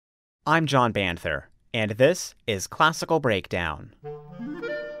I'm John Banther, and this is Classical Breakdown.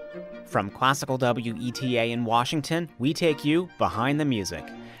 From Classical WETA in Washington, we take you behind the music.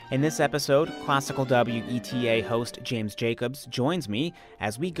 In this episode, Classical WETA host James Jacobs joins me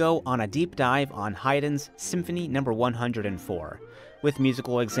as we go on a deep dive on Haydn's Symphony No. 104. With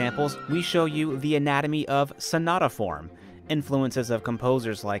musical examples, we show you the anatomy of Sonata Form, influences of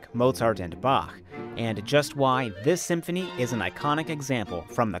composers like Mozart and Bach, and just why this symphony is an iconic example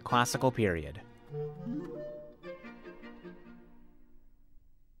from the classical period.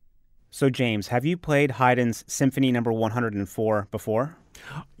 So James, have you played Haydn's Symphony No. 104 before?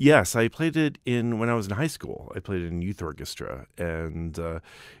 Yes, I played it when I was in high school. I played it in youth orchestra, and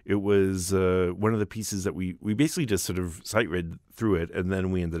it was one of the pieces that we basically just sort of sight read through it, and then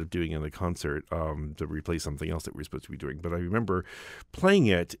we ended up doing it in a concert to replace something else that we were supposed to be doing. But I remember playing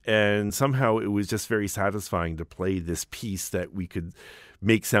it, and somehow it was just very satisfying to play this piece that we could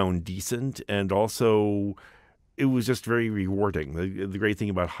make sound decent, and also it was just very rewarding. The great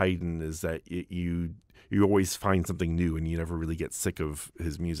thing about Haydn is that you always find something new, and you never really get sick of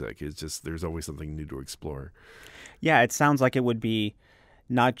his music. It's just there's always something new to explore. Yeah, it sounds like it would be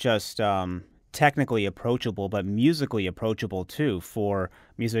not just technically approachable, but musically approachable too for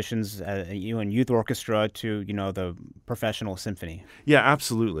musicians, in youth orchestra to the professional symphony. Yeah,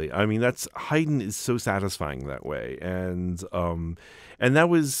 absolutely. I mean, Haydn is so satisfying that way, and that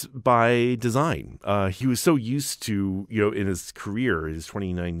was by design. He was so used to in his career, his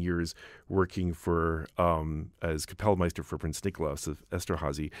 29 years working for as Kapellmeister for Prince Nicholas of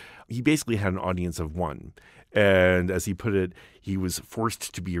Esterházy, he basically had an audience of one. And as he put it, he was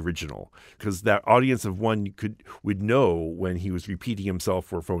forced to be original because that audience of one would know when he was repeating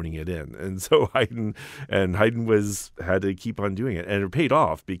himself or phoning it in. And so Haydn had to keep on doing it. And it paid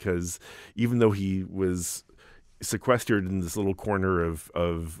off because even though he was sequestered in this little corner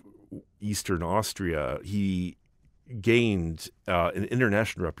of Eastern Austria, he gained an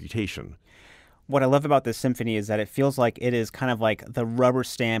international reputation. What I love about this symphony is that it feels like it is kind of like the rubber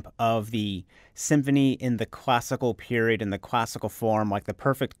stamp of the symphony in the classical period, in the classical form, like the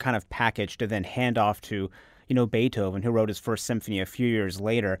perfect kind of package to then hand off to, Beethoven, who wrote his first symphony a few years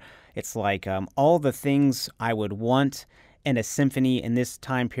later. It's like all the things I would want in a symphony in this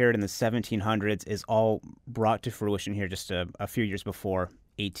time period in the 1700s is all brought to fruition here just a few years before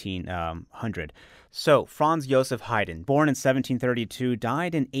 1800. So Franz Joseph Haydn, born in 1732,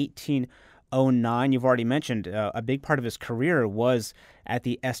 died in 1809. You've already mentioned a big part of his career was at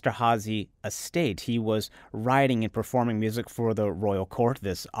the Esterházy estate. He was writing and performing music for the royal court,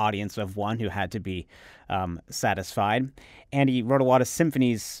 this audience of one who had to be satisfied. And he wrote a lot of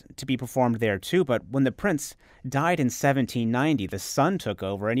symphonies to be performed there too. But when the prince died in 1790, the son took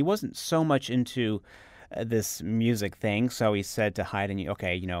over, and he wasn't so much into this music thing. So he said to Haydn,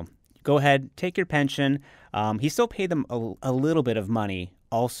 okay, go ahead, take your pension. He still paid them a little bit of money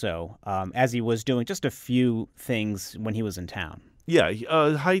also, as he was doing just a few things when he was in town. Yeah,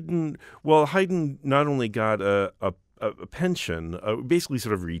 Haydn not only got a pension, basically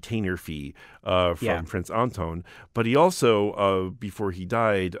sort of a retainer fee from Prince Anton, but he also, before he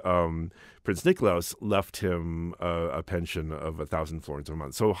died, Prince Nicholas left him a pension of 1,000 florins a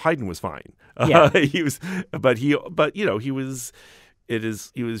month. So Haydn was fine. Yeah. He was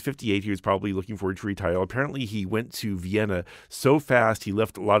 58. He was probably looking forward to retire. Apparently, he went to Vienna so fast he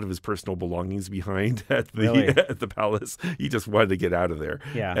left a lot of his personal belongings behind at the palace. He just wanted to get out of there.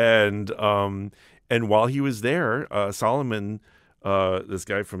 Yeah. And while he was there, Solomon, this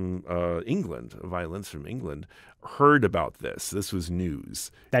guy from England, a violinist from England, heard about this. This was news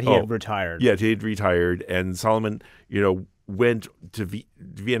that he had retired. Yeah, he had retired, and Solomon, went to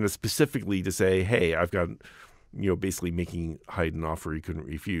Vienna specifically to say, "Hey, I've got." Basically making Haydn an offer he couldn't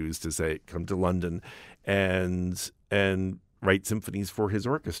refuse to say, come to London and write symphonies for his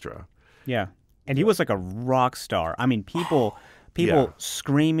orchestra. Yeah. And he was like a rock star. I mean, people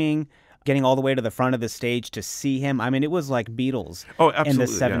screaming, getting all the way to the front of the stage to see him. I mean, it was like Beatles in the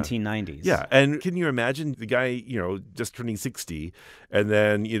 1790s. Yeah. And can you imagine the guy, just turning 60 and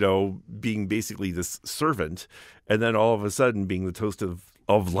then, being basically this servant and then all of a sudden being the toast of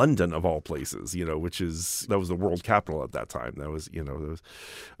London of all places, that was the world capital at that time. That was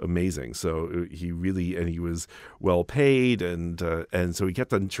amazing. So he was well paid, and so he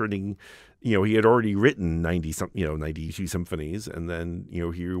kept on churning. He had already written 92 symphonies, and then he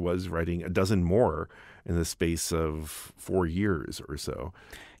was writing a dozen more in the space of 4 years or so.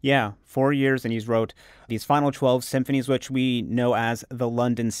 Yeah, 4 years, and he's wrote these final 12 symphonies, which we know as the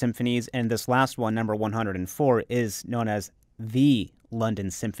London Symphonies, and this last one, number 104, is known as the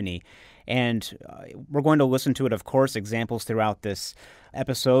London Symphony. And we're going to listen to it, of course, examples throughout this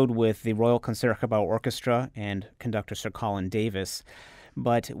episode with the Royal Concertgebouw Orchestra and conductor Sir Colin Davis.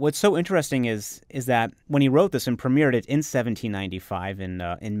 But what's so interesting is that when he wrote this and premiered it in 1795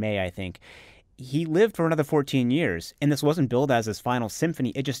 in May, I think, he lived for another 14 years, and this wasn't billed as his final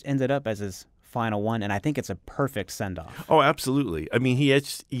symphony. It just ended up as his final one, and I think it's a perfect send-off. Oh, absolutely. I mean, he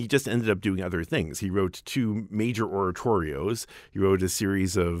just ended up doing other things. He wrote 2 major oratorios. He wrote a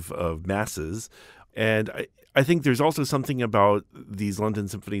series of masses. And I think there's also something about these London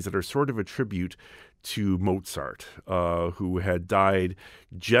symphonies that are sort of a tribute to Mozart, who had died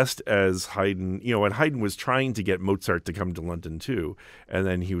just as Haydn, and Haydn was trying to get Mozart to come to London too. And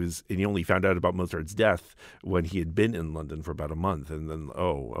then he only found out about Mozart's death when he had been in London for about a month. And then,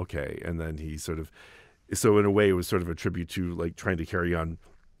 oh, okay. And then he so in a way, it was sort of a tribute to like trying to carry on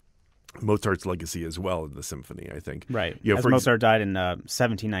Mozart's legacy as well in the symphony, I think. Right. As Mozart died in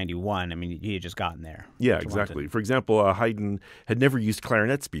 1791. I mean, he had just gotten there. Yeah, exactly. London. For example, Haydn had never used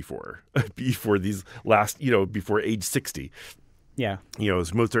clarinets before these last, before age 60. Yeah. It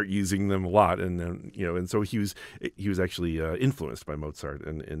was Mozart using them a lot. And and so he was actually influenced by Mozart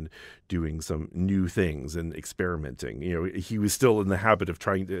in doing some new things and experimenting. He was still in the habit of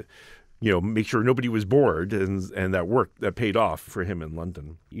trying to make sure nobody was bored, and that paid off for him in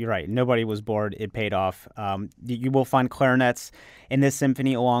London. You're right. Nobody was bored. It paid off. You will find clarinets in this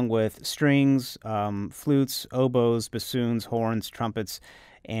symphony along with strings, flutes, oboes, bassoons, horns, trumpets,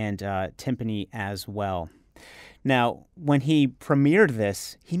 and timpani as well. Now, when he premiered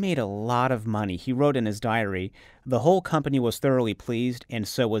this, he made a lot of money. He wrote in his diary, "The whole company was thoroughly pleased, and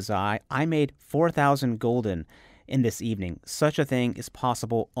so was I. I made 4,000 gulden in this evening. Such a thing is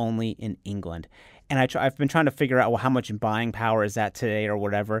possible only in England." And I've been trying to figure out, well, how much buying power is that today or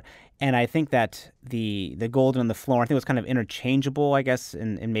whatever. And I think that the gulden and the florin, I think it was kind of interchangeable, I guess,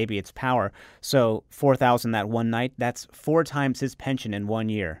 in maybe its power. So 4,000 that one night, that's 4 times his pension in 1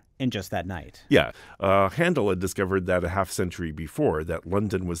 year in just that night. Yeah. Handel had discovered that a half century before, that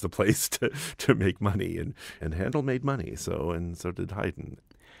London was the place to make money. And Handel made money, and so did Haydn.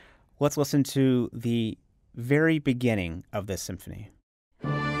 Let's listen to the very beginning of this symphony.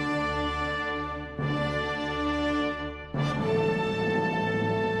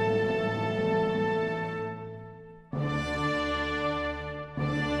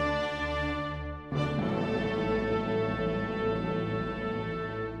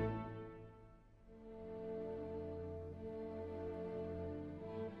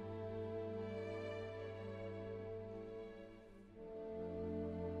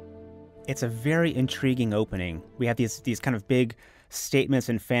 It's a very intriguing opening. We have these kind of big statements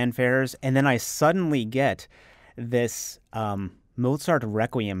and fanfares, and then I suddenly get this Mozart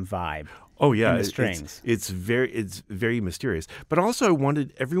Requiem vibe. Oh yeah, in the strings. It's very mysterious. But also, I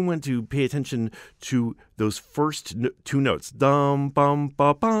wanted everyone to pay attention to those first 2 notes, dum bum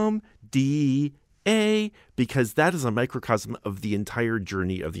ba bum, D A, because that is a microcosm of the entire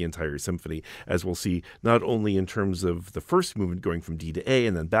journey of the entire symphony, as we'll see, not only in terms of the first movement going from D to A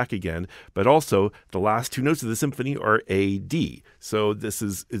and then back again, but also the last 2 notes of the symphony are A, D. So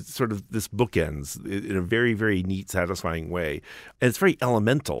it's sort of this bookends in a very, very neat, satisfying way. And it's very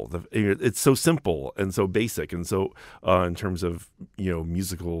elemental. It's so simple and so basic, and so in terms of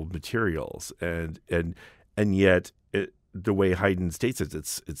musical materials, and yet the way Haydn states it,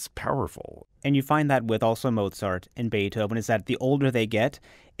 it's powerful. And you find that with also Mozart and Beethoven, is that the older they get,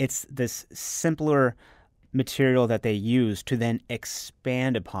 it's this simpler material that they use to then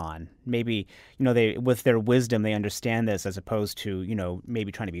expand upon. Maybe, they, with their wisdom, they understand this as opposed to,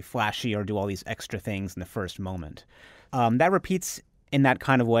 maybe trying to be flashy or do all these extra things in the first moment. That repeats in that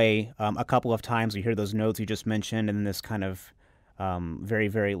kind of way a couple of times. We hear those notes you just mentioned, and then this kind of very,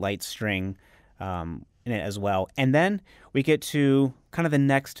 very light string in it as well. And then we get to kind of the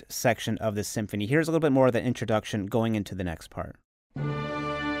next section of the symphony. Here's a little bit more of the introduction going into the next part.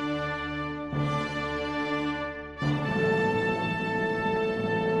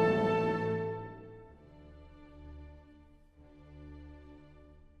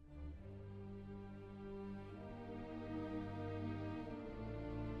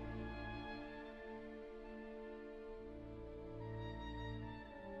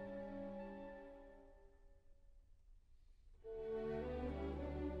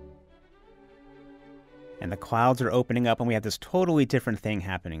 And the clouds are opening up, and we have this totally different thing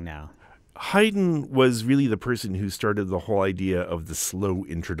happening now. Haydn was really the person who started the whole idea of the slow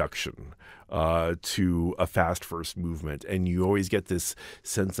introduction to a fast first movement. And you always get this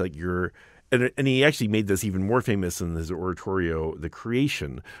sense that you're and he actually made this even more famous in his oratorio, The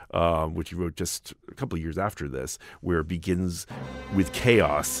Creation, which he wrote just a couple of years after this, where it begins with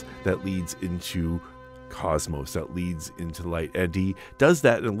chaos that leads into cosmos, that leads into light. And he does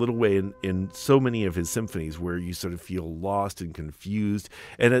that in a little way in so many of his symphonies, where you sort of feel lost and confused.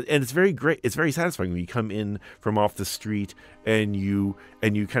 And it's very great. It's very satisfying when you come in from off the street and you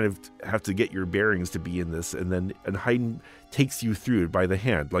kind of have to get your bearings to be in this. And Haydn takes you through it by the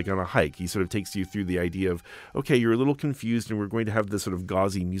hand, like on a hike. He sort of takes you through the idea of, okay, you're a little confused and we're going to have this sort of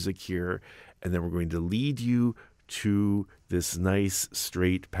gauzy music here. And then we're going to lead you to this nice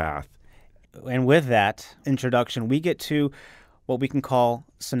straight path. And with that introduction, we get to what we can call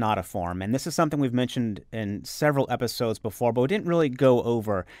sonata form. And this is something we've mentioned in several episodes before, but we didn't really go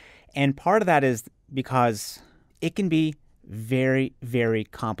over. And part of that is because it can be very, very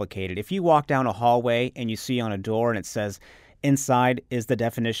complicated. If you walk down a hallway and you see on a door and it says, inside is the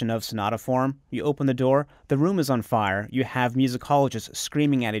definition of sonata form, you open the door, the room is on fire. You have musicologists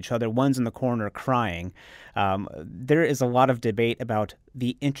screaming at each other. One's in the corner crying. There is a lot of debate about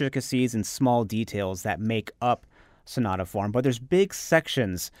the intricacies and small details that make up sonata form, but there's big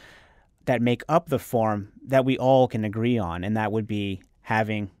sections that make up the form that we all can agree on, and that would be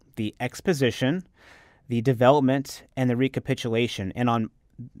having the exposition, the development, and the recapitulation. And on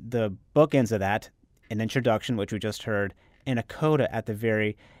the bookends of that, an introduction, which we just heard, and a coda at the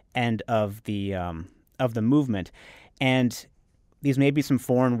very end of the movement. And these may be some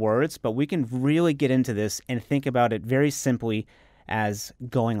foreign words, but we can really get into this and think about it very simply as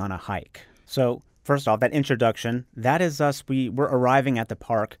going on a hike. So first off, that introduction, that is us. We're arriving at the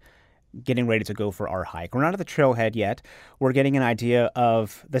park, getting ready to go for our hike. We're not at the trailhead yet. We're getting an idea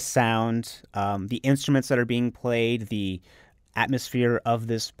of the sound, the instruments that are being played, the atmosphere of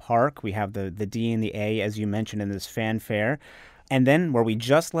this park. We have the D and the A, as you mentioned, in this fanfare. And then where we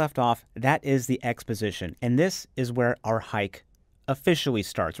just left off, that is the exposition. And this is where our hike officially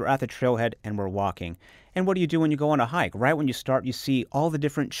starts. We're at the trailhead and we're walking. And what do you do when you go on a hike? Right when you start, you see all the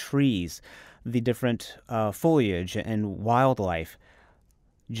different trees, the different foliage and wildlife.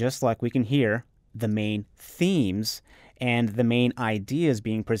 Just like we can hear the main themes and the main ideas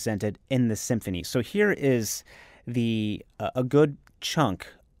being presented in the symphony. So here is a good chunk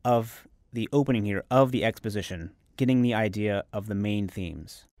of the opening here of the exposition, getting the idea of the main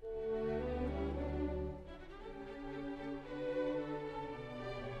themes.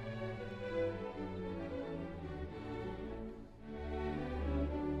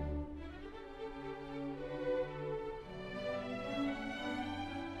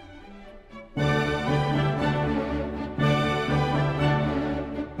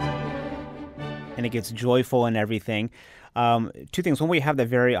 And it gets joyful and everything. Two things. When we have the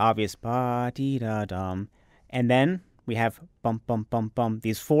very obvious ba-dee-da-dum, and then we have bum, bum, bum, bum,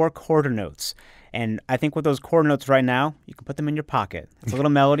 these four quarter notes. And I think with those quarter notes right now, you can put them in your pocket. It's a little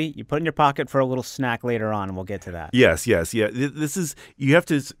melody. You put it in your pocket for a little snack later on, and we'll get to that. Yes. Yeah. This is, you have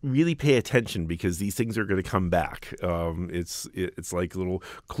to really pay attention because these things are going to come back. It's like little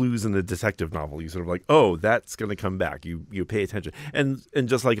clues in a detective novel. You sort of like, oh, that's going to come back. You pay attention, and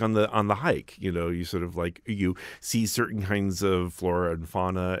just like on the hike, you sort of like you see certain kinds of flora and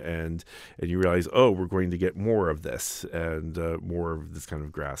fauna, and you realize, oh, we're going to get more of this, and more of this kind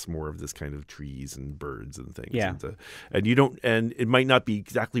of grass, more of this kind of trees and birds and things. Yeah. And you don't, and it might not be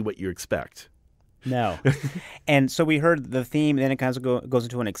exactly what you expect. No. And so we heard the theme, then it kind of goes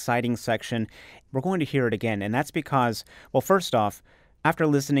into an exciting section. We're going to hear it again, and that's because, well, first off, after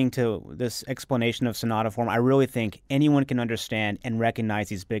listening to this explanation of sonata form, I really think anyone can understand and recognize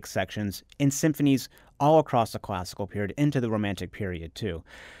these big sections in symphonies all across the classical period, into the Romantic period too.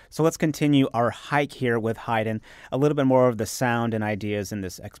 So let's continue our hike here with Haydn, a little bit more of the sound and ideas in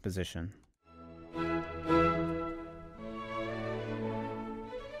this exposition.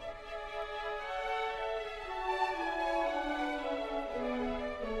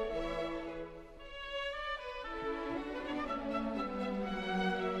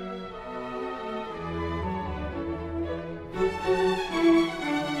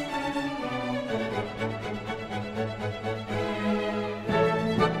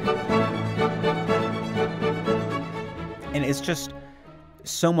 And it's just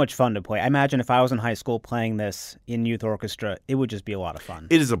so much fun to play. I imagine if I was in high school playing this in youth orchestra, it would just be a lot of fun.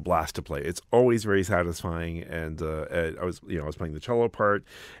 It is a blast to play. It's always very satisfying. And I was playing the cello part,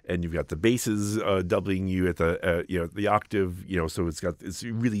 and you've got the basses doubling you at the octave. So it's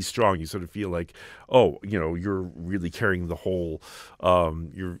really strong. You sort of feel like, oh, you're really carrying the whole,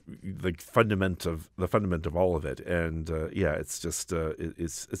 you're the fundament of all of it. And it's just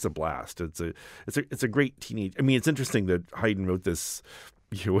it's a blast. It's a great teenage. I mean, it's interesting that Haydn wrote this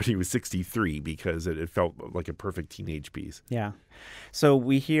when he was 63 because it felt like a perfect teenage piece. Yeah. So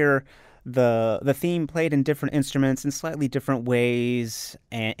we hear the theme played in different instruments in slightly different ways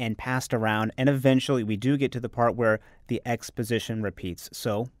and passed around. And eventually we do get to the part where the exposition repeats.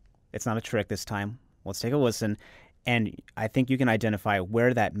 So it's not a trick this time. Let's take a listen. And I think you can identify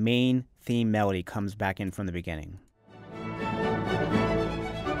where that main theme melody comes back in from the beginning.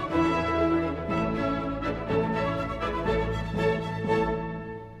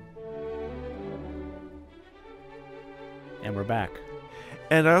 And we're back.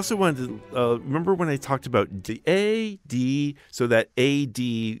 And I also wanted to remember when I talked about the A D, so that A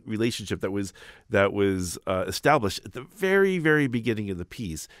D relationship that was established at the very, very beginning of the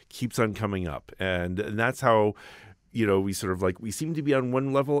piece keeps on coming up, and that's how we sort of we seem to be on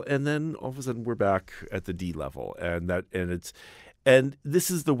one level, and then all of a sudden we're back at the D level, and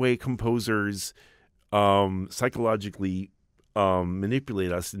this is the way composers psychologically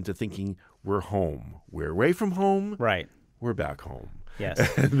manipulate us into thinking we're home, we're away from home, right? We're back home. Yes.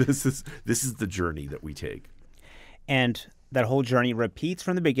 And this is the journey that we take. And that whole journey repeats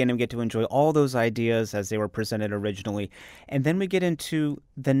from the beginning. We get to enjoy all those ideas as they were presented originally. And then we get into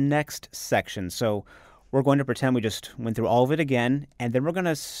the next section. So we're going to pretend we just went through all of it again, and then we're going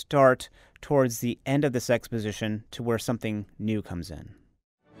to start towards the end of this exposition to where something new comes in.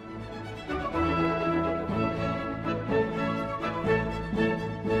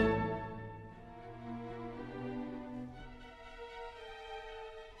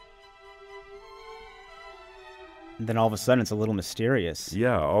 And then all of a sudden, it's a little mysterious.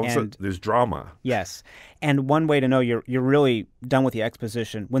 Yeah, all of a sudden, there's drama. Yes. And one way to know you're really done with the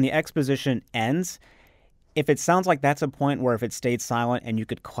exposition, when the exposition ends, if it sounds like that's a point where if it stayed silent and you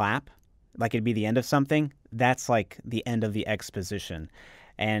could clap, like it'd be the end of something, that's like the end of the exposition.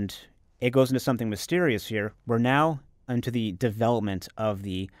 And it goes into something mysterious here. We're now into the development of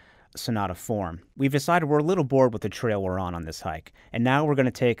the Sonata Form. We've decided we're a little bored with the trail we're on this hike, and now we're going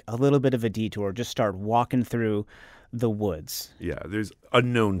to take a little bit of a detour, just start walking through the woods. Yeah, there's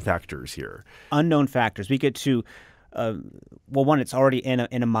unknown factors here. Unknown factors. We get to, one, it's already in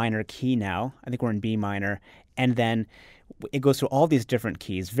a minor key now. I think we're in B minor, and then it goes through all these different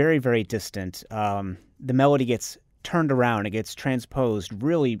keys, very, very distant. The melody gets turned around, it gets transposed,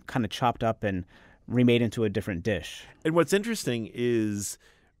 really kind of chopped up and remade into a different dish. And what's interesting is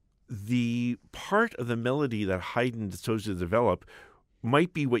the part of the melody that Haydn chose to develop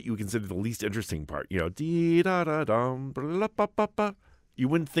might be what you would consider the least interesting part. Dee da da dum, blah, ba, ba, ba. You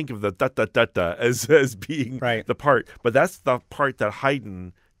wouldn't think of the da da da da as being right. The part, but that's the part that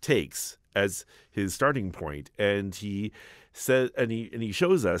Haydn takes as his starting point, and he says, and he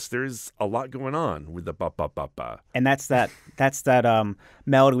shows us there's a lot going on with the ba ba ba ba. And that's that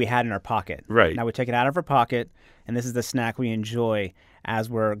melody we had in our pocket. Right. Now we take it out of our pocket, and this is the snack we enjoy as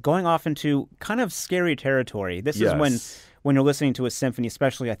we're going off into kind of scary territory. This is when you're listening to a symphony,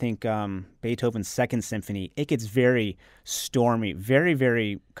 especially I think Beethoven's Second Symphony, it gets very stormy, very,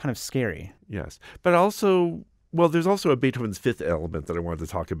 very kind of scary. Yes. But also, well, there's also a Beethoven's Fifth element that I wanted to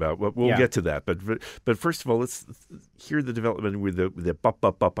talk about. We'll get to that. But first of all, let's hear the development with the ba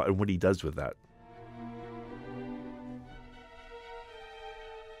ba ba ba and what he does with that.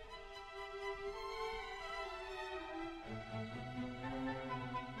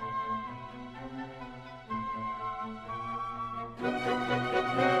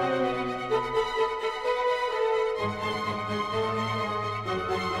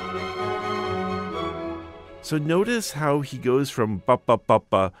 So notice how he goes from ba ba ba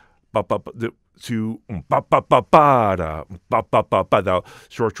ba ba ba to ba ba ba ba da ba ba ba ba da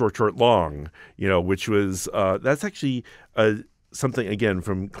short long, which was that's actually something again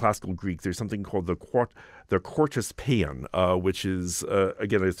from classical Greek. There's something called the quartus paean, which is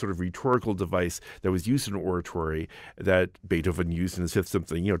again a sort of rhetorical device that was used in oratory that Beethoven used in his Fifth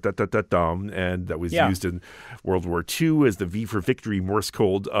Symphony, da da da dum, and that was used in World War II as the V for Victory Morse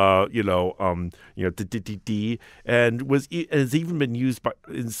code, d d d d, and has even been used by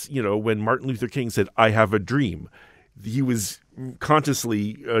when Martin Luther King said, "I have a dream." He was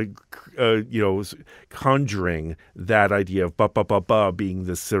consciously, conjuring that idea of ba ba ba ba being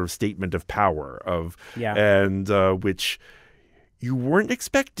this sort of statement of power and which you weren't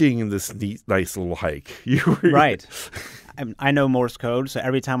expecting in this nice little hike. Right. I know Morse code, so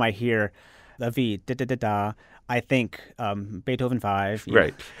every time I hear the V da da da da, I think Beethoven 5.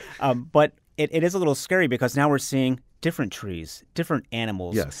 Right. But it is a little scary because now we're seeing different trees, different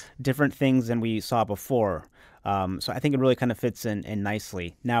animals, different things than we saw before. So I think it really kind of fits in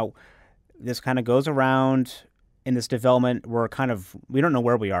nicely. Now, this kind of goes around in this development, we don't know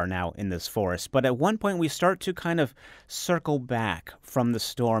where we are now in this forest, but at one point we start to kind of circle back from the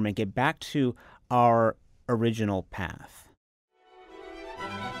storm and get back to our original path.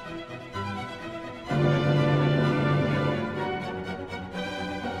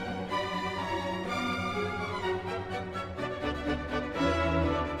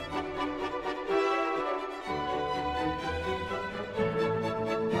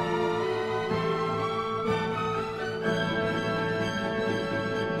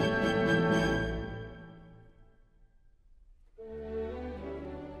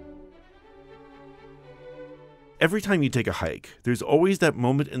 Every time you take a hike, there's always that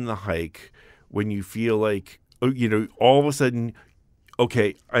moment in the hike when you feel like, all of a sudden,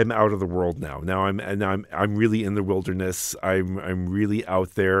 okay, I'm out of the world now. Now I'm really in the wilderness. I'm really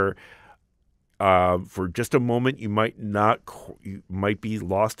out there. For just a moment, you might be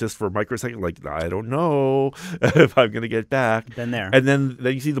lost just for a microsecond. Like, I don't know if I'm going to get back. Been there. And then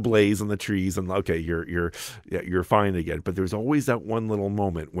you see the blaze on the trees, and okay, you're fine again. But there's always that one little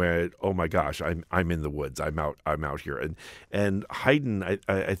moment where, oh my gosh, I'm in the woods. I'm out here. And Haydn,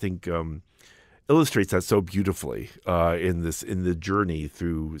 I think, illustrates that so beautifully in the journey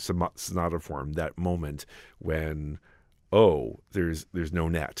through Sonata Form. That moment when, oh, there's no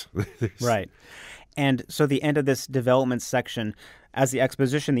net. Right. And so the end of this development section, as the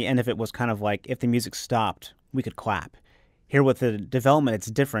exposition, the end of it was kind of like if the music stopped, we could clap. Here with the development, it's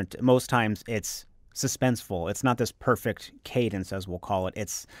different. Most times it's suspenseful. It's not this perfect cadence, as we'll call it.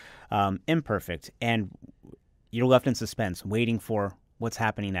 It's imperfect. And you're left in suspense, waiting for what's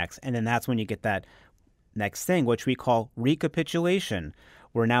happening next. And then that's when you get that next thing, which we call recapitulation.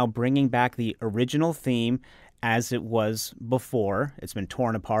 We're now bringing back the original theme as it was before. It's been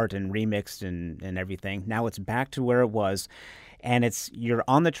torn apart and remixed and everything. Now it's back to where it was, and you're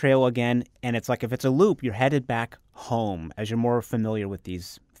on the trail again, and it's like if it's a loop, you're headed back home as you're more familiar with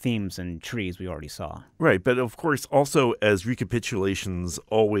these themes and trees we already saw. Right, but of course, also as recapitulations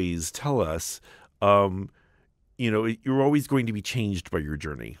always tell us, you're always going to be changed by your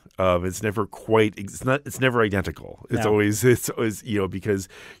journey. It's never identical. It's always because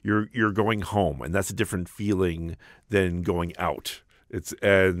you're going home, and that's a different feeling than going out. It's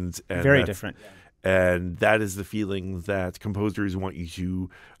and very different. And that is the feeling that composers want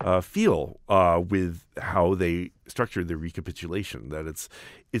you to feel with how they structure their recapitulation. That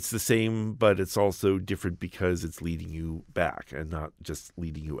it's the same, but it's also different because it's leading you back and not just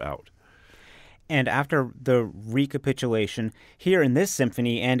leading you out. And after the recapitulation, here in this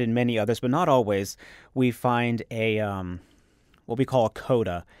symphony and in many others, but not always, we find a what we call a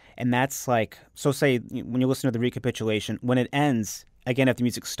coda. And that's like, so say when you listen to the recapitulation, when it ends, again, if the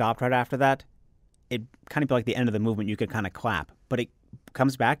music stopped right after that, it kind of be like the end of the movement. You could kind of clap. But it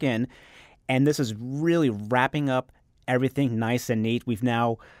comes back in, and this is really wrapping up everything nice and neat. We've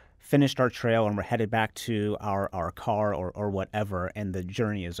now finished our trail, and we're headed back to our car or whatever, and the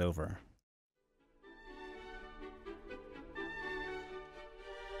journey is over.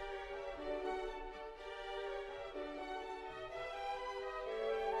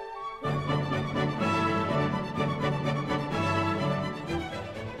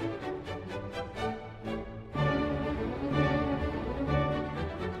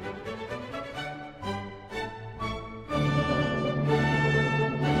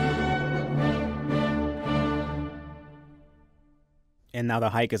 And now the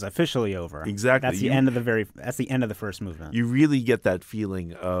hike is officially over. Exactly. That's the end of the first movement. You really get that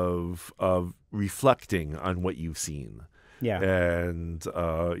feeling of reflecting on what you've seen. Yeah. And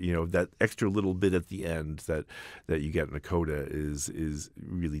that extra little bit at the end that you get in a coda is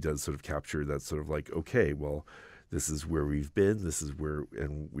really does sort of capture that sort of like, okay, well, this is where we've been,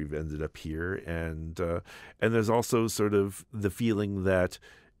 and we've ended up here, and there's also sort of the feeling that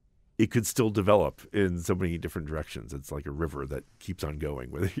it could still develop in so many different directions. It's like a river that keeps on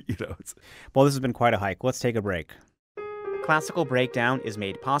going. Well, this has been quite a hike. Let's take a break. Classical Breakdown is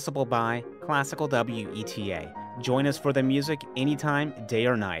made possible by Classical WETA. Join us for the music anytime, day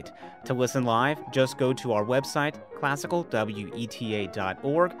or night. To listen live, just go to our website,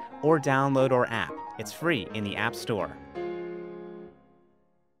 classicalweta.org, or download our app. It's free in the App Store.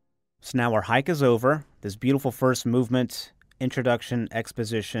 So now our hike is over. This beautiful first movement, introduction,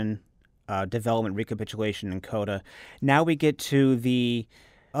 exposition, development, recapitulation, and coda. Now we get to the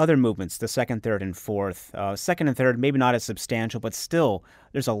other movements, the second, third, and fourth. Second and third, maybe not as substantial, but still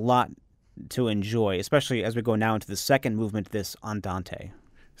there's a lot to enjoy, especially as we go now into the second movement, this Andante.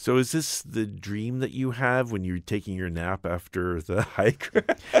 So is this the dream that you have when you're taking your nap after the hike?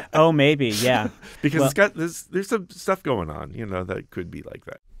 Oh, maybe, yeah. Because there's some stuff going on, that could be like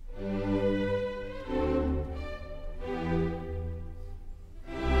that.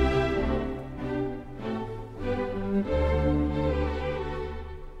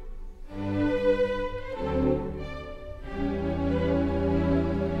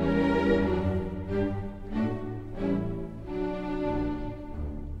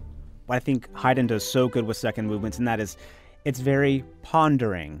 what I think Haydn does so good with second movements, and that is it's very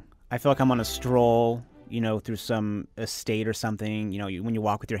pondering. I feel like I'm on a stroll, through some estate or something. When you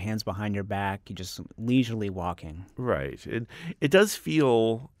walk with your hands behind your back, you just leisurely walking. Right. It does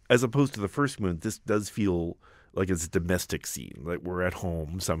feel, as opposed to the first movement, this does feel like it's a domestic scene, like we're at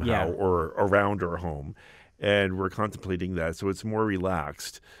home somehow Yeah. or around our home, and we're contemplating that. So it's more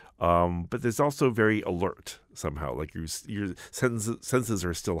relaxed. But there's also very alert somehow, like your senses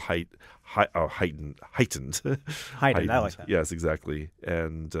are still heightened. Haydn, I like that. Yes, exactly.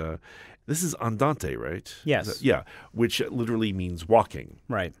 And this is andante, right? Yes. Yeah, which literally means walking.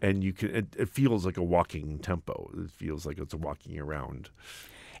 Right. And it feels like a walking tempo. It feels like it's a walking around.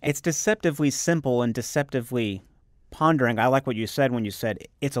 It's deceptively simple and deceptively pondering. I like what you said when you said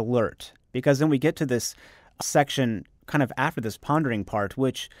it's alert, because then we get to this section kind of after this pondering part,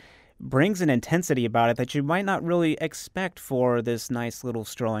 which brings an intensity about it that you might not really expect for this nice little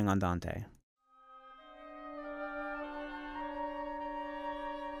strolling andante.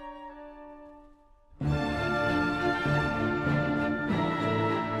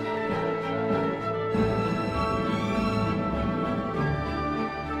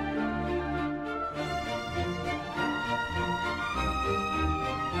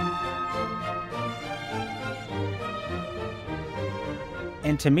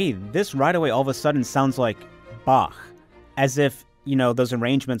 And to me, this right away all of a sudden sounds like Bach, as if, those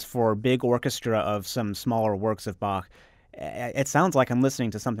arrangements for big orchestra of some smaller works of Bach. It sounds like I'm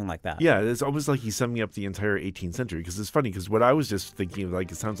listening to something like that. Yeah, it's almost like he's summing up the entire 18th century, because it's funny, because what I was just thinking of,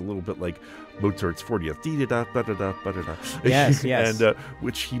 like, it sounds a little bit like Mozart's 40th. Yes, yes. And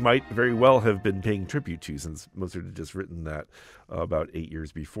which he might very well have been paying tribute to, since Mozart had just written that about 8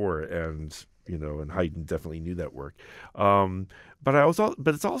 years before, and Haydn definitely knew that work. But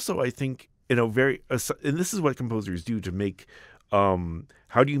it's also, I think, very, and this is what composers do to make,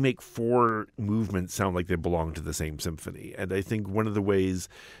 how do you make four movements sound like they belong to the same symphony? And I think one of the ways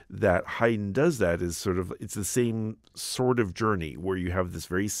that Haydn does that is it's the same sort of journey where you have this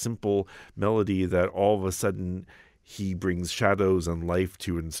very simple melody that all of a sudden he brings shadows and life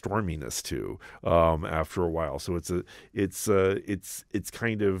to and storminess to after a while. So it's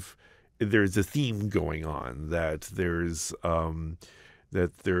kind of, there's a theme going on, that there's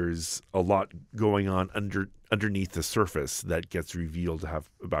a lot going on underneath the surface that gets revealed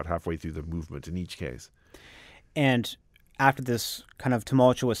about halfway through the movement in each case. And after this kind of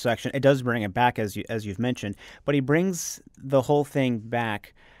tumultuous section, it does bring it back, as you've mentioned, but he brings the whole thing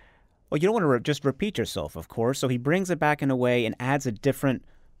back. Well, you don't want to just repeat yourself, of course, so he brings it back in a way and adds a different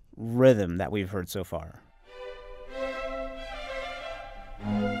rhythm that we've heard so far.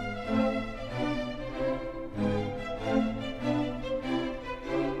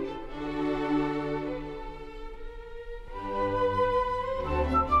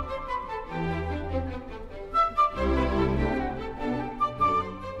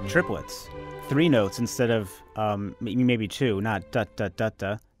 Triplets, 3 notes instead of maybe 2, not da da da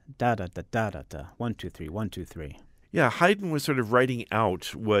da da da da da da da. 1 2 3 1 2 3. Yeah, Haydn was sort of writing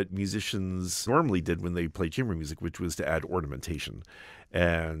out what musicians normally did when they played chamber music, which was to add ornamentation,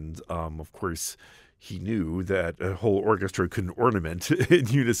 and of course, he knew that a whole orchestra couldn't ornament in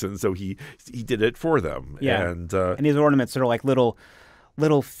unison, so he did it for them. Yeah, and these ornaments are like little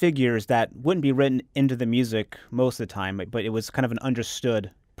figures that wouldn't be written into the music most of the time, but it was kind of an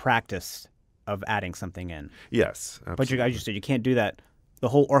understood practice of adding something in. Yes, absolutely. But as you said, you can't do that. The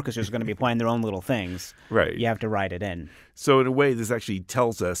whole orchestra is going to be playing their own little things. Right. You have to write it in. So in a way, this actually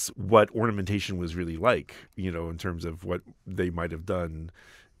tells us what ornamentation was really like, in terms of what they might have done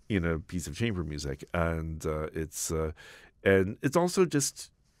in a piece of chamber music. And it's also just,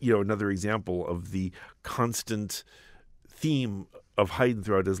 another example of the constant theme of Haydn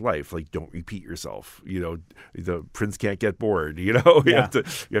throughout his life, like, don't repeat yourself. The prince can't get bored. You have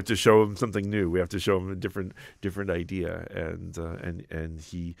to show him something new. We have to show him a different idea, and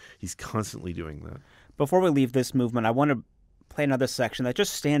he's constantly doing that. Before we leave this movement, I want to play another section that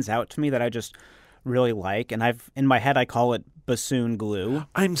just stands out to me that I just really like, and in my head I call it bassoon glue.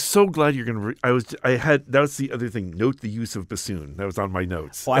 I'm so glad you're going to. That was the other thing. Note the use of bassoon. That was on my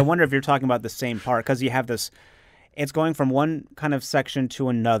notes. Well, I wonder if you're talking about the same part, because you have this. It's going from one kind of section to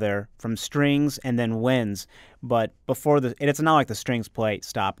another, from strings and then winds. But it's not like the strings play,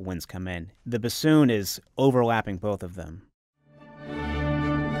 stop, winds come in. The bassoon is overlapping both of them.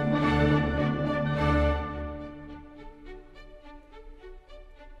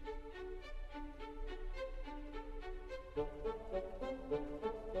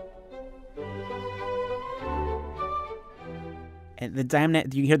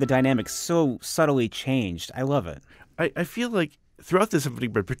 And you hear the dynamics so subtly changed. I love it. I feel like throughout the symphony,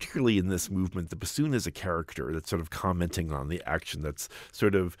 but particularly in this movement, the bassoon is a character that's sort of commenting on the action. That's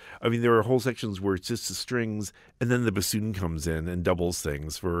sort of, I mean, there are whole sections where it's just the strings, and then the bassoon comes in and doubles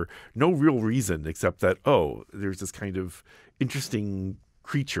things for no real reason except that, oh, there's this kind of interesting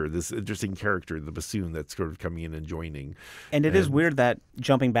creature, this interesting character, the bassoon, that's sort of coming in and joining. And it is weird that,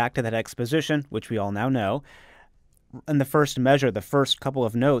 jumping back to that exposition, which we all now know, in the first measure, the first couple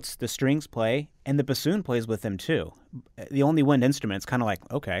of notes, the strings play, and the bassoon plays with them too. The only wind instrument. It's kind of like,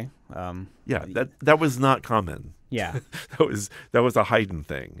 okay. Yeah, that was not common. Yeah. that was a Haydn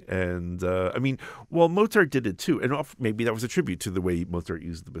thing. And I mean, well, Mozart did it too. And maybe that was a tribute to the way Mozart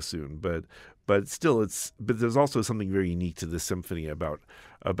used the bassoon. But still, but there's also something very unique to this symphony about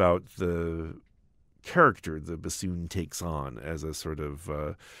the character the bassoon takes on as a sort of,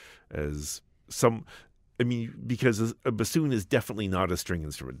 as some... I mean, because a bassoon is definitely not a string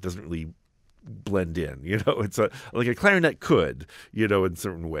instrument. It doesn't really blend in. It's like a clarinet could, in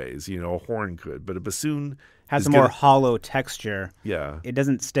certain ways. A horn could, but a bassoon has a more hollow texture. Yeah, it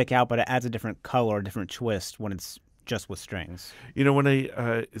doesn't stick out, but it adds a different color, a different twist when it's just with strings. When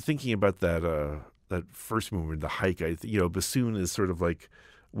I thinking about that first movement, the hike, bassoon is sort of like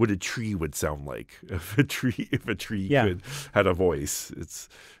what a tree would sound like if a tree had a voice.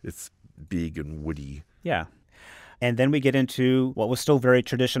 It's big and woody. Yeah. And then we get into what was still very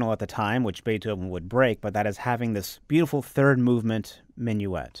traditional at the time, which Beethoven would break, but that is having this beautiful third movement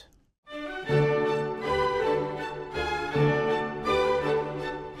minuet.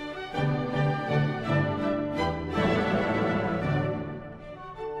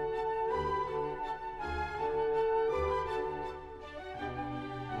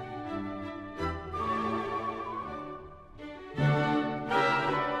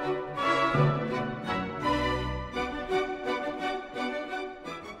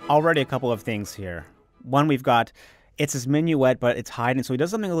 Already a couple of things here. One, we've got, it's his minuet, but it's Haydn, so he does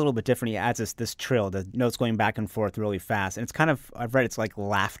something a little bit different. He adds this trill, the notes going back and forth really fast. And it's kind of, I've read it's like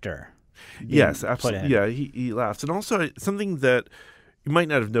laughter. Yes, absolutely. Yeah, he laughs. And also something that you might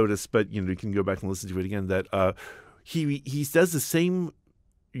not have noticed, but you can go back and listen to it again, that he does the same,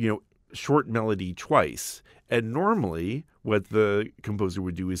 short melody twice. And normally what the composer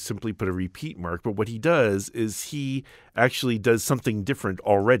would do is simply put a repeat mark. But what he does is he actually does something different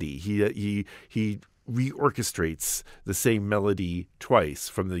already. He reorchestrates the same melody twice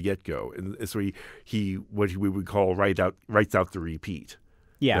from the get-go. And so he what we would call writes out the repeat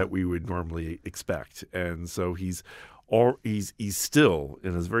that we would normally expect. And so he's still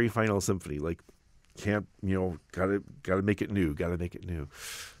in his very final symphony, like, can't, gotta make it new.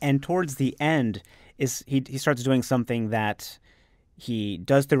 And towards the end is he starts doing something that he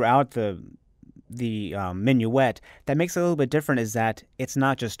does throughout the minuet that makes it a little bit different, is that it's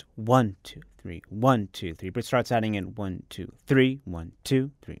not just 1, 2, 3, 1, 2, 3, but it starts adding in 1, 2, 3, 1,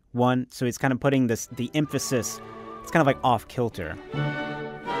 2, 3, 1. So it's kind of putting the emphasis, it's kind of like off kilter.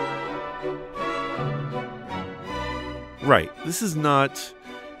 Right. This is not...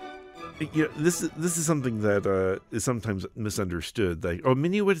 this is something that is sometimes misunderstood. Like,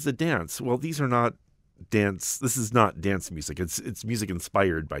 minuet is a dance. Well, these are not dance. This is not dance music. It's music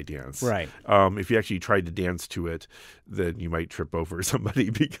inspired by dance. Right. If you actually tried to dance to it, then you might trip over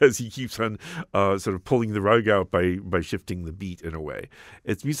somebody because he keeps on sort of pulling the rug out by shifting the beat in a way.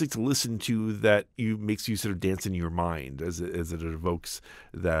 It's music to listen to that makes you sort of dance in your mind as it evokes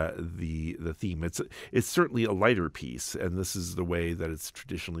the theme. It's certainly a lighter piece, and this is the way that it's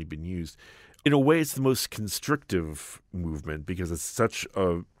traditionally been used. In a way, it's the most constrictive movement because it's such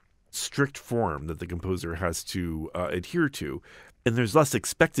a strict form that the composer has to adhere to, and there's less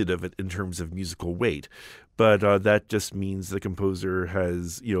expected of it in terms of musical weight. But that just means the composer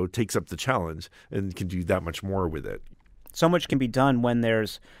takes up the challenge and can do that much more with it. So much can be done when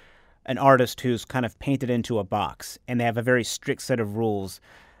there's an artist who's kind of painted into a box and they have a very strict set of rules.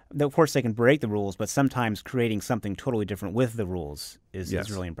 Of course, they can break the rules, but sometimes creating something totally different with the rules is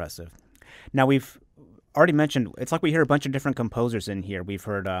really impressive. Now, we've already mentioned, it's like we hear a bunch of different composers in here. We've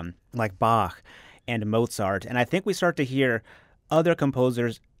heard like Bach and Mozart, and I think we start to hear other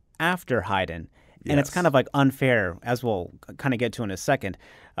composers after Haydn. And it's kind of like unfair, as we'll kind of get to in a second,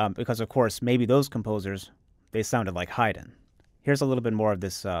 because, of course, maybe those composers, they sounded like Haydn. Here's a little bit more of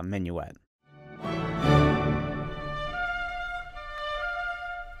this minuet.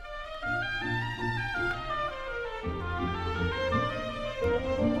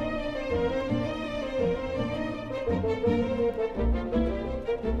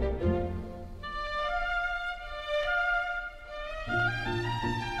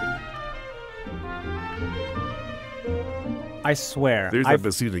 I swear, There's that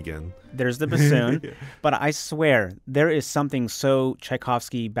bassoon again. there's the bassoon, but I swear there is something so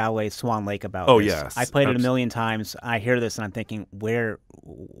Tchaikovsky ballet Swan Lake about Oh, this. I yes. played it a million times. I hear this and I'm thinking, where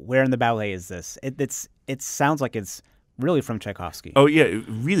in the ballet is this? It sounds like it's really from Tchaikovsky. Oh yeah, it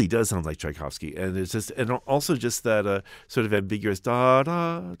really does sound like Tchaikovsky, and it's just, and also just that sort of ambiguous da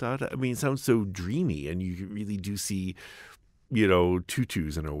da da da. I mean, it sounds so dreamy, and you really do see,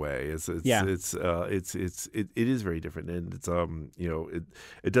 tutus in a way. Yeah. It is very different, and it's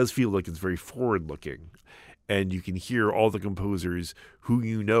it does feel like it's very forward looking. And you can hear all the composers who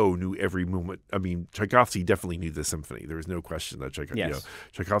knew every movement. I mean, Tchaikovsky definitely knew this symphony. There was no question that Yes.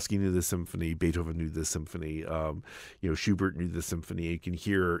 Tchaikovsky knew this symphony. Beethoven knew this symphony. Schubert knew this symphony. You can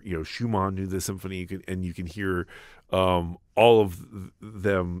hear, Schumann knew this symphony. You can hear all of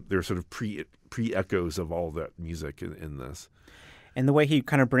them. They're sort of pre echoes of all that music in this. And the way he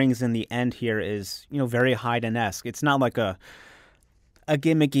kind of brings in the end here is, very Haydn-esque. It's not like a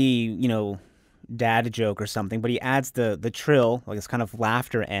gimmicky, dad joke or something, but he adds the trill, like this kind of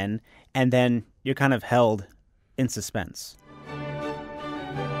laughter end, and then you're kind of held in suspense.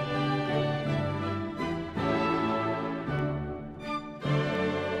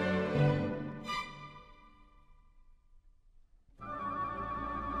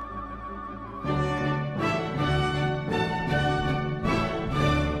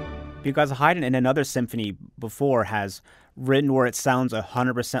 Because Haydn in another symphony before has written where it sounds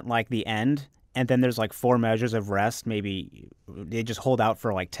 100% like the end, and then there's like 4 measures of rest. Maybe they just hold out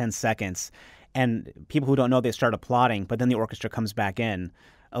for like 10 seconds, and people who don't know, they start applauding, but then the orchestra comes back in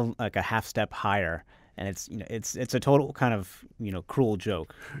like a half step higher, and it's a total kind of cruel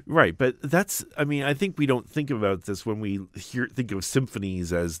joke. Right, but I think we don't think about this when we think of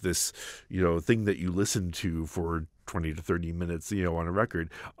symphonies as this thing that you listen to for 20 to 30 minutes on a record.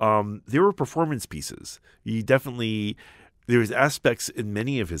 There were performance pieces. There's aspects in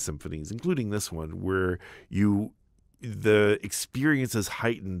many of his symphonies, including this one, where the experience is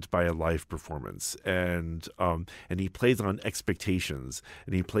heightened by a live performance, and he plays on expectations,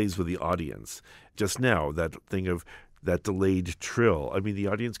 and he plays with the audience. Just now, that thing of that delayed trill. I mean, the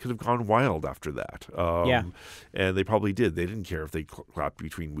audience could have gone wild after that. Yeah. And they probably did. They didn't care if they clapped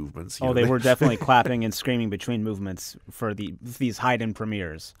between movements. They were definitely clapping and screaming between movements for these Haydn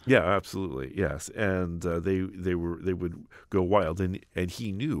premieres. Yeah, absolutely. Yes. And they would go wild. And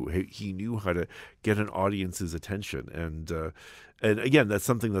he knew how to get an audience's attention. And again, that's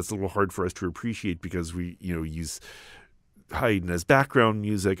something that's a little hard for us to appreciate because we, use Haydn as background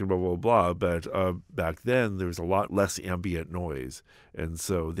music and blah, blah, blah. But back then, there was a lot less ambient noise. And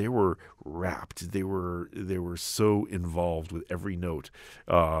so they were rapt. They were so involved with every note,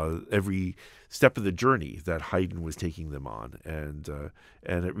 every step of the journey that Haydn was taking them on. And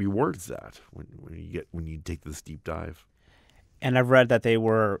it rewards that when you take this deep dive. And I've read that they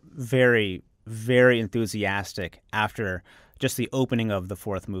were very, very enthusiastic after just the opening of the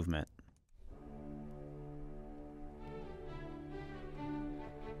 4th movement.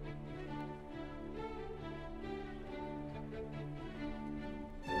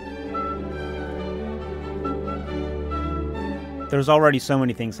 There's already so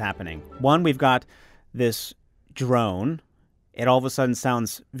many things happening. One, we've got this drone. It all of a sudden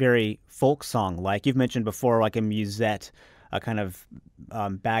sounds very folk song-like. You've mentioned before, like a musette, a kind of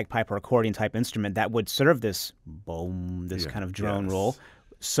bagpipe or accordion type instrument that would serve this boom, this kind of drone roll.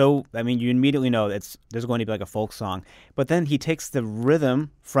 So, I mean, you immediately know there's going to be like a folk song. But then he takes the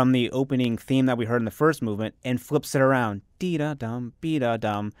rhythm from the opening theme that we heard in the first movement and flips it around. Dee-da-dum,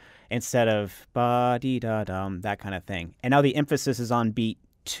 be-da-dum, instead of ba-dee-da-dum, that kind of thing. And now the emphasis is on beat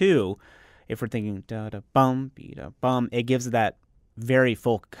 2. If we're thinking da-da-bum, be-da-bum, it gives that very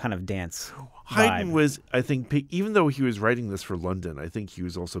folk kind of dance Haydn vibe. was, I think, even though he was writing this for London, I think he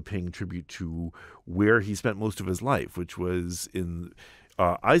was also paying tribute to where he spent most of his life, which was in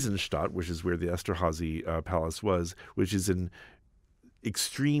Eisenstadt, which is where the Esterhazy Palace was, which is in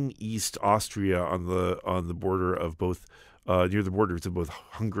extreme East Austria on the border of both near the borders of both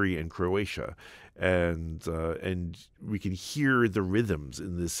Hungary and Croatia, and we can hear the rhythms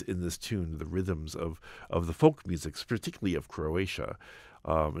in this tune, the rhythms of the folk music, particularly of Croatia.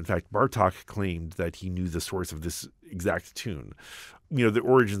 In fact, Bartók claimed that he knew the source of this exact tune. The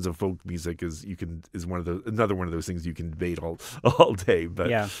origins of folk music is another one of those things you can debate all day.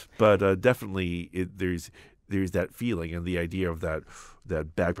 But definitely there's that feeling and the idea of that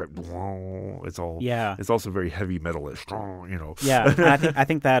bagpipe. It's also very heavy metalish. Yeah, and I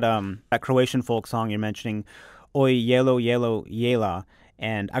think that that Croatian folk song you're mentioning, Oj Jelo Jelo Jela,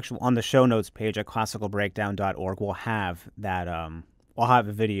 and actually on the show notes page at classicalbreakdown.org we'll have that I'll have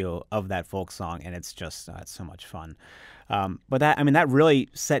a video of that folk song, and it's just it's so much fun. But that really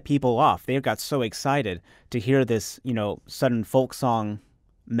set people off. They got so excited to hear this, sudden folk song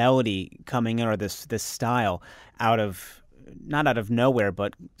melody coming in, or this style not out of nowhere,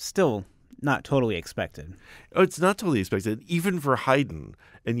 but still not totally expected. Oh, it's not totally expected, even for Haydn.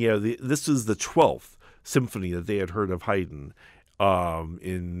 And this was the 12th symphony that they had heard of Haydn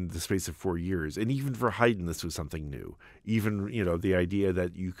in the space of 4 years. And even for Haydn, this was something new. Even, the idea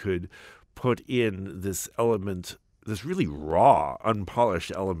that you could put in this element, this really raw,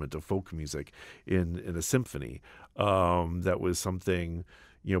 unpolished element of folk music in a symphony. That was something,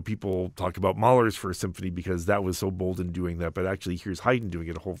 people talk about Mahler's first symphony because that was so bold in doing that. But actually, here's Haydn doing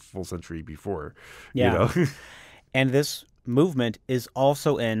it a whole full century before. Yeah. And this movement is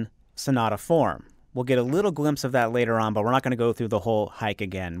also in Sonata Form. We'll get a little glimpse of that later on, but we're not going to go through the whole hike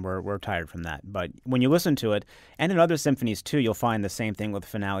again. We're tired from that. But when you listen to it, and in other symphonies too, you'll find the same thing with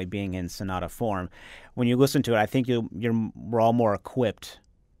finale being in Sonata Form. When you listen to it, I think we're all more equipped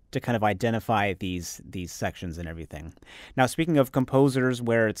to kind of identify these sections and everything. Now, speaking of composers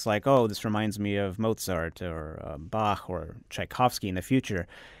where it's like, oh, this reminds me of Mozart or Bach or Tchaikovsky in the future,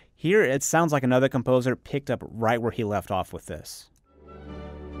 here it sounds like another composer picked up right where he left off with this.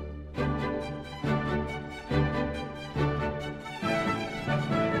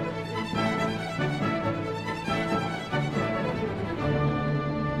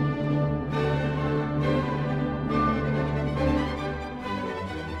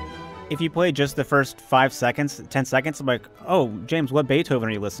 If you play just the first 5 seconds, 10 seconds, I'm like, oh, James, what Beethoven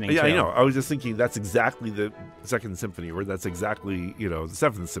are you listening to? Yeah, I know. I was just thinking that's exactly the Second Symphony, or that's exactly, the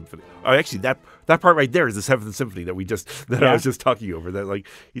Seventh Symphony. Oh, actually, that part right there is the Seventh Symphony that I was just talking over. That like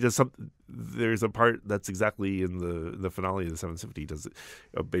he does something. There's a part that's exactly in the finale of the Seventh Symphony.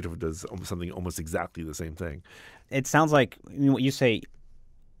 Beethoven does something almost exactly the same thing. It sounds like what you say.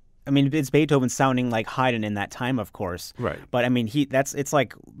 I mean, it's Beethoven sounding like Haydn in that time, of course. Right. But I mean, it's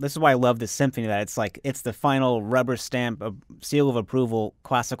like, this is why I love this symphony, that it's the final rubber stamp, seal of approval,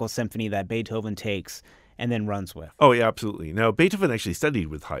 classical symphony that Beethoven takes and then runs with. Oh, yeah, absolutely. Now, Beethoven actually studied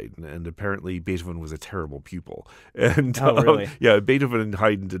with Haydn, and apparently Beethoven was a terrible pupil. And really? Beethoven and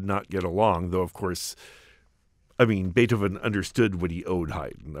Haydn did not get along, though, of course. I mean, Beethoven understood what he owed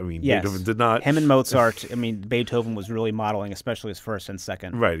Haydn. I mean, yes. Beethoven did not. Him and Mozart, I mean, Beethoven was really modeling, especially his first and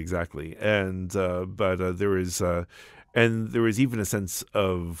second. Right, exactly. And but there was even a sense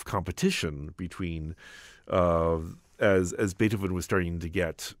of competition between as Beethoven was starting to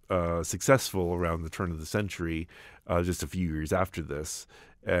get successful around the turn of the century, just a few years after this.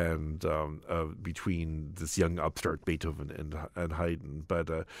 And between this young upstart Beethoven and Haydn, but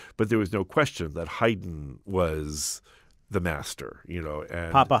there was no question that Haydn was the master,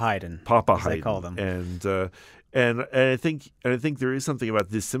 and Papa Haydn, as they call them. And I think there is something about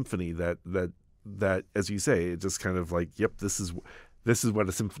this symphony that as you say, it just kind of like, yep, this is what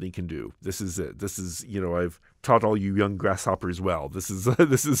a symphony can do. This is it. This is, I've taught all you young grasshoppers well. This is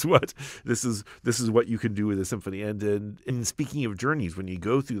what you can do with a symphony. And speaking of journeys, when you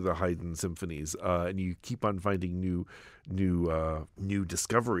go through the Haydn symphonies and you keep on finding new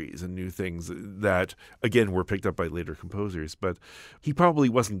discoveries and new things that again were picked up by later composers, but he probably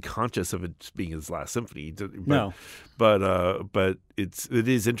wasn't conscious of it being his last symphony. No, but it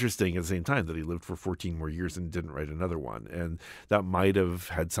is interesting at the same time that he lived for 14 more years and didn't write another one, and that might have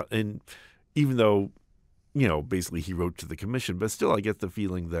had some. And even though basically he wrote to the commission, but still I get the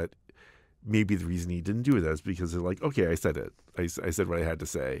feeling that maybe the reason he didn't do it is because they're like, okay, I said it. I said what I had to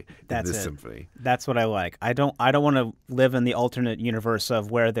say in this symphony. That's what I like. I don't want to live in the alternate universe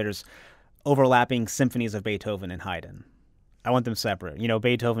of where there's overlapping symphonies of Beethoven and Haydn. I want them separate.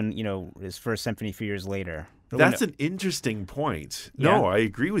 Beethoven, his first symphony a few years later. That's an interesting point. Yeah. No, I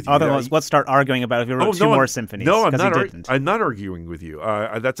agree with you. Otherwise, let's start arguing about if you wrote two more symphonies. No, I'm not. I'm not arguing with you.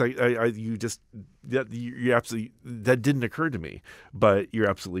 You absolutely, that didn't occur to me. But you're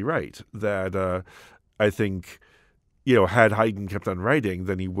absolutely right that I think had Haydn kept on writing,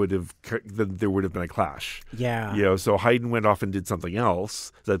 then there would have been a clash. Yeah. So Haydn went off and did something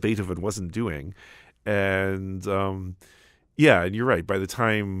else that Beethoven wasn't doing, and. Yeah, and you're right. By the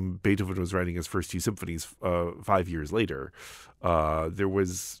time Beethoven was writing his first two symphonies 5 years later, there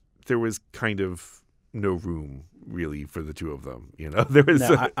was kind of no room really for the two of them. There was.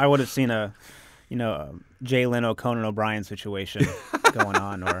 I would have seen a Jay Leno, Conan O'Brien situation going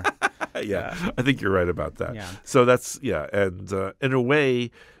on, or I think you're right about that. Yeah. So that's and in a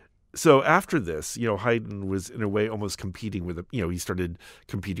way, So after this, Haydn was in a way almost competing with, he started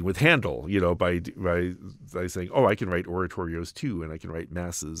competing with Handel, by saying, oh, I can write oratorios too, and I can write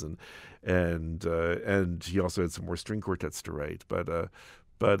masses, and he also had some more string quartets to write. But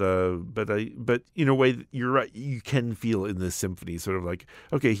in a way, you're right. You can feel in this symphony sort of like,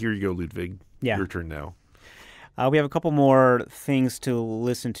 okay, here you go, Ludwig, your turn now. We have a couple more things to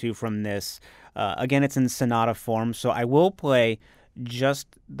listen to from this. Again, it's in sonata form, so I will play just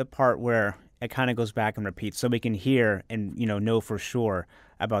the part where it kind of goes back and repeats so we can hear and know for sure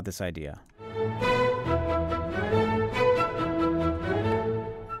about this idea.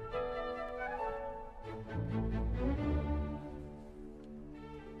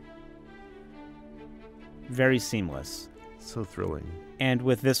 Very seamless. So thrilling. And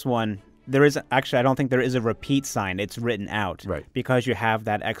with this one, there is actually, I don't think there is a repeat sign. It's written out. Right. Because you have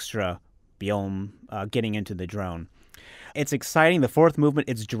that extra biom getting into the drone. It's exciting. The fourth movement,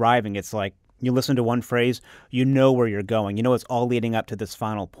 it's driving. It's like you listen to one phrase, you know where you're going. You know it's all leading up to this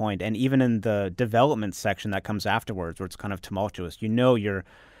final point. And even in the development section that comes afterwards, where it's kind of tumultuous, you're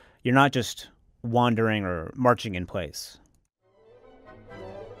not just wandering or marching in place.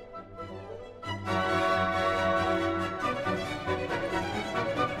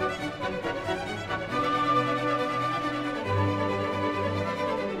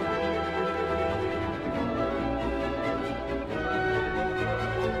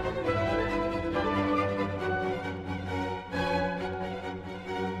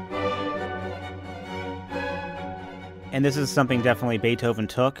 And this is something definitely Beethoven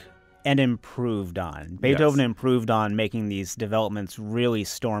took and improved on. Beethoven improved on making these developments really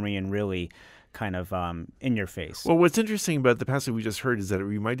stormy and really kind of in your face. Well, what's interesting about the passage we just heard is that it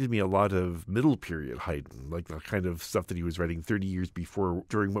reminded me a lot of middle period Haydn, like the kind of stuff that he was writing 30 years before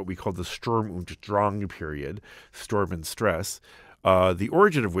during what we call the Sturm und Drang period, storm and stress. The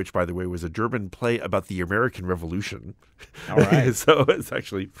origin of which, by the way, was a German play about the American Revolution. All right. So it's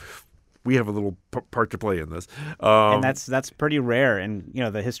actually... we have a little part to play in this, and that's pretty rare in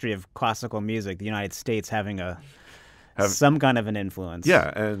the history of classical music. The United States having some kind of an influence.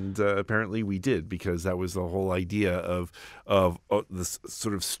 Yeah, and apparently we did, because that was the whole idea of this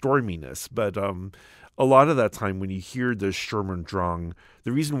sort of storminess. But a lot of that time, when you hear the Sturm und Drang,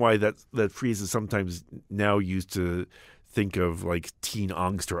 the reason why that phrase is sometimes now used to think of like teen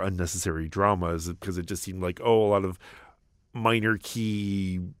angst or unnecessary drama is because it just seemed like a lot of minor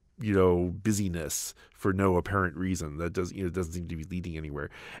key busyness for no apparent reason that doesn't seem to be leading anywhere.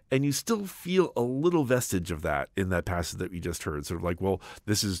 And you still feel a little vestige of that in that passage that we just heard, sort of like, well,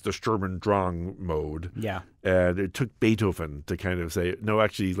 this is the Sturm und Drang mode. Yeah. And it took Beethoven to kind of say, no,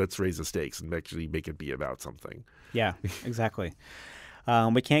 actually, let's raise the stakes and actually make it be about something. Yeah, exactly.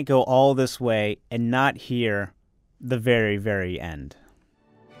 We can't go all this way and not hear the very, very end.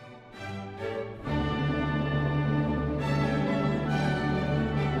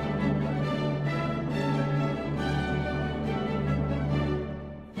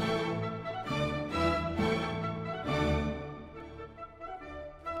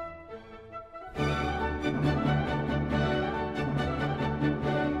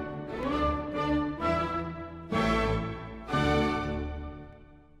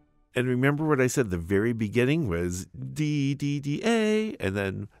 And remember what I said, the very beginning was D, D, D, A, and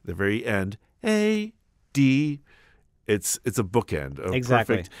then the very end, A, D. It's a bookend of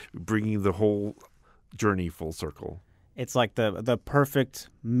perfect, bringing the whole journey full circle. It's like the perfect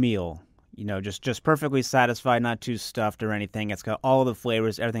meal, just perfectly satisfied, not too stuffed or anything. It's got all the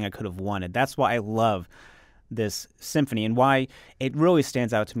flavors, everything I could have wanted. That's why I love this symphony and why it really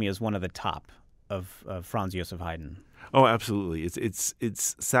stands out to me as one of the top of Franz Joseph Haydn. Oh, absolutely!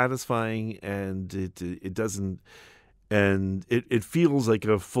 It's satisfying, and it doesn't, and it feels like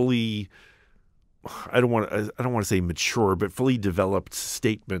a fully, I don't want to say mature, but fully developed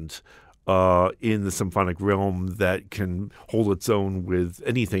statement in the symphonic realm that can hold its own with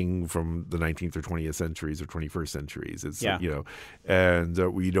anything from the 19th or 20th centuries or 21st centuries. It's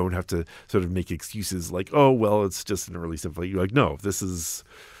and we don't have to sort of make excuses like, oh well, it's just an early symphony. You're like, no, this is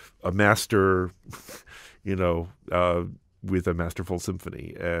a master. With a masterful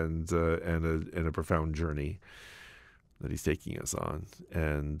symphony and a profound journey that he's taking us on,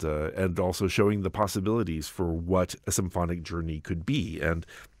 and also showing the possibilities for what a symphonic journey could be. And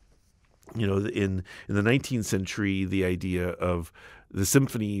in the 19th century, the idea of the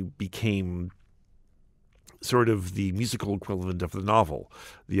symphony became sort of the musical equivalent of the novel.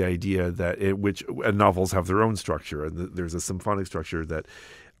 The idea that novels have their own structure, and there's a symphonic structure that.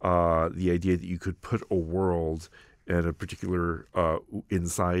 The idea that you could put a world and a particular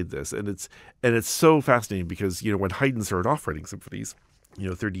inside this, and it's so fascinating because when Haydn started off writing symphonies,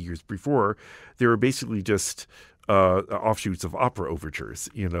 30 years before, they were basically just offshoots of opera overtures,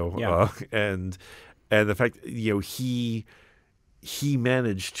 Yeah. And the fact, he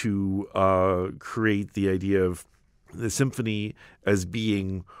managed to create the idea of the symphony as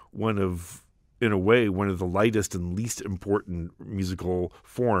being in a way, one of the lightest and least important musical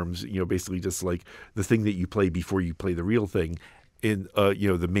forms, basically just like the thing that you play before you play the real thing in,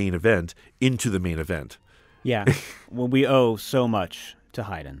 the main event into the main event. Yeah. Well, we owe so much to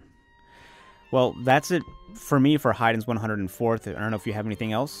Haydn. Well, that's it for me for Haydn's 104th. I don't know if you have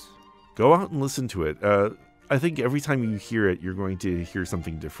anything else. Go out and listen to it. I think every time you hear it, you're going to hear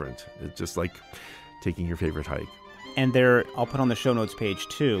something different. It's just like taking your favorite hike. And there, I'll put on the show notes page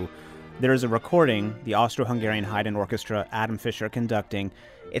too, there is a recording, the Austro-Hungarian Haydn Orchestra, Adam Fischer conducting.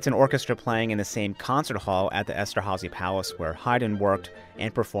 It's an orchestra playing in the same concert hall at the Esterházy Palace where Haydn worked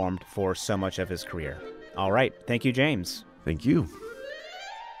and performed for so much of his career. All right. Thank you, James. Thank you.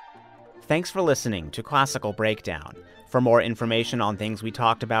 Thanks for listening to Classical Breakdown. For more information on things we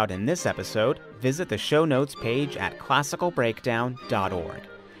talked about in this episode, visit the show notes page at classicalbreakdown.org.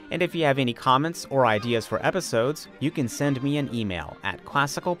 And if you have any comments or ideas for episodes, you can send me an email at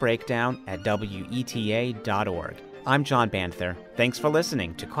classicalbreakdown@weta.org. I'm John Banther. Thanks for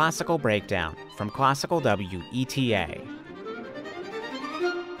listening to Classical Breakdown from Classical WETA.